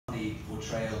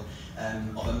portrayal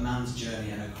of a man's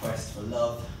journey and a quest for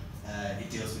love. It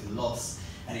deals with loss,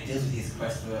 and it deals with his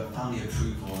quest for family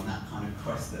approval and that kind of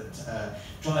quest that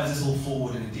drives us all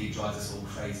forward and indeed drives us all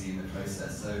crazy in the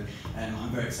process. So I'm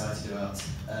very excited about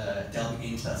delving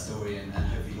into that story, and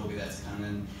hopefully you'll be there to come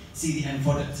and see the end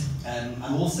product.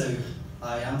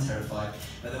 I am terrified,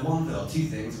 but two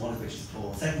things, one of which is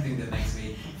Paul. The second thing that makes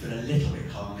me feel a little bit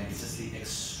calmer is just the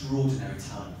extraordinary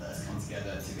talent that has come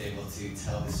together to be able to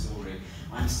tell this story.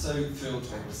 I'm so thrilled to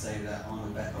be able to say that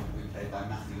Arnold Beckhoff will be played by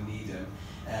Matthew Needham.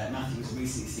 Matthew was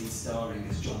recently seen starring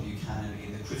as John Buchanan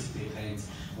in the critically acclaimed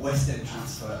West End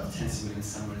transfer of Tennessee Williams'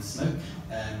 Summer and Smoke.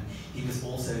 He was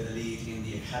also the lead in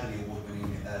the Academy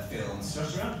Award-winning film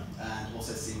Strutter, and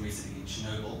also seen recently in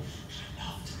Chernobyl, which I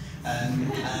loved.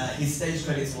 His stage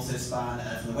credits also span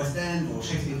from the West End, Royal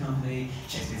Shakespeare Company,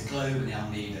 Shakespeare's Globe, and the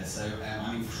Almeida. So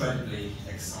I'm incredibly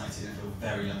excited and feel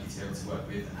very lucky to be able to work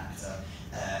with an actor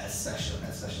as special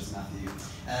as Matthew.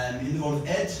 In the role of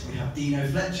Ed, we have Dino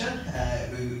Fletcher,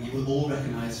 who you will all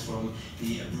recognise from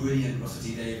the brilliant Russell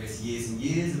T Davies Years and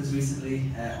Years that was recently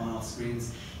on our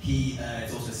screens. He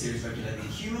is also a series regular in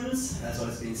Humans, as well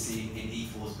as being seen in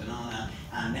E4's Banana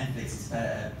and Netflix's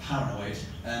Paranoid.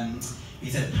 He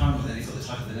said Paranoid, then he got the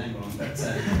title of the name wrong, but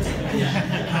yeah,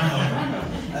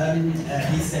 Paranoid.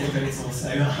 His stage credits also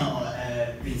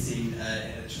are being seen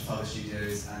at Trafalgar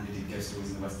Studios and indeed Ghost Stories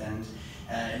in the West End.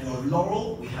 In the role of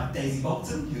Laurel, we have Daisy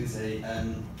Bogdan, who's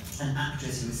an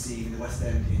actress who was seen in the West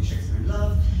End in Shakespeare in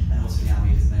Love, and also in the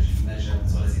Almeida's Measure for Measure,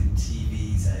 as well as in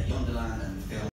TV's Yonderland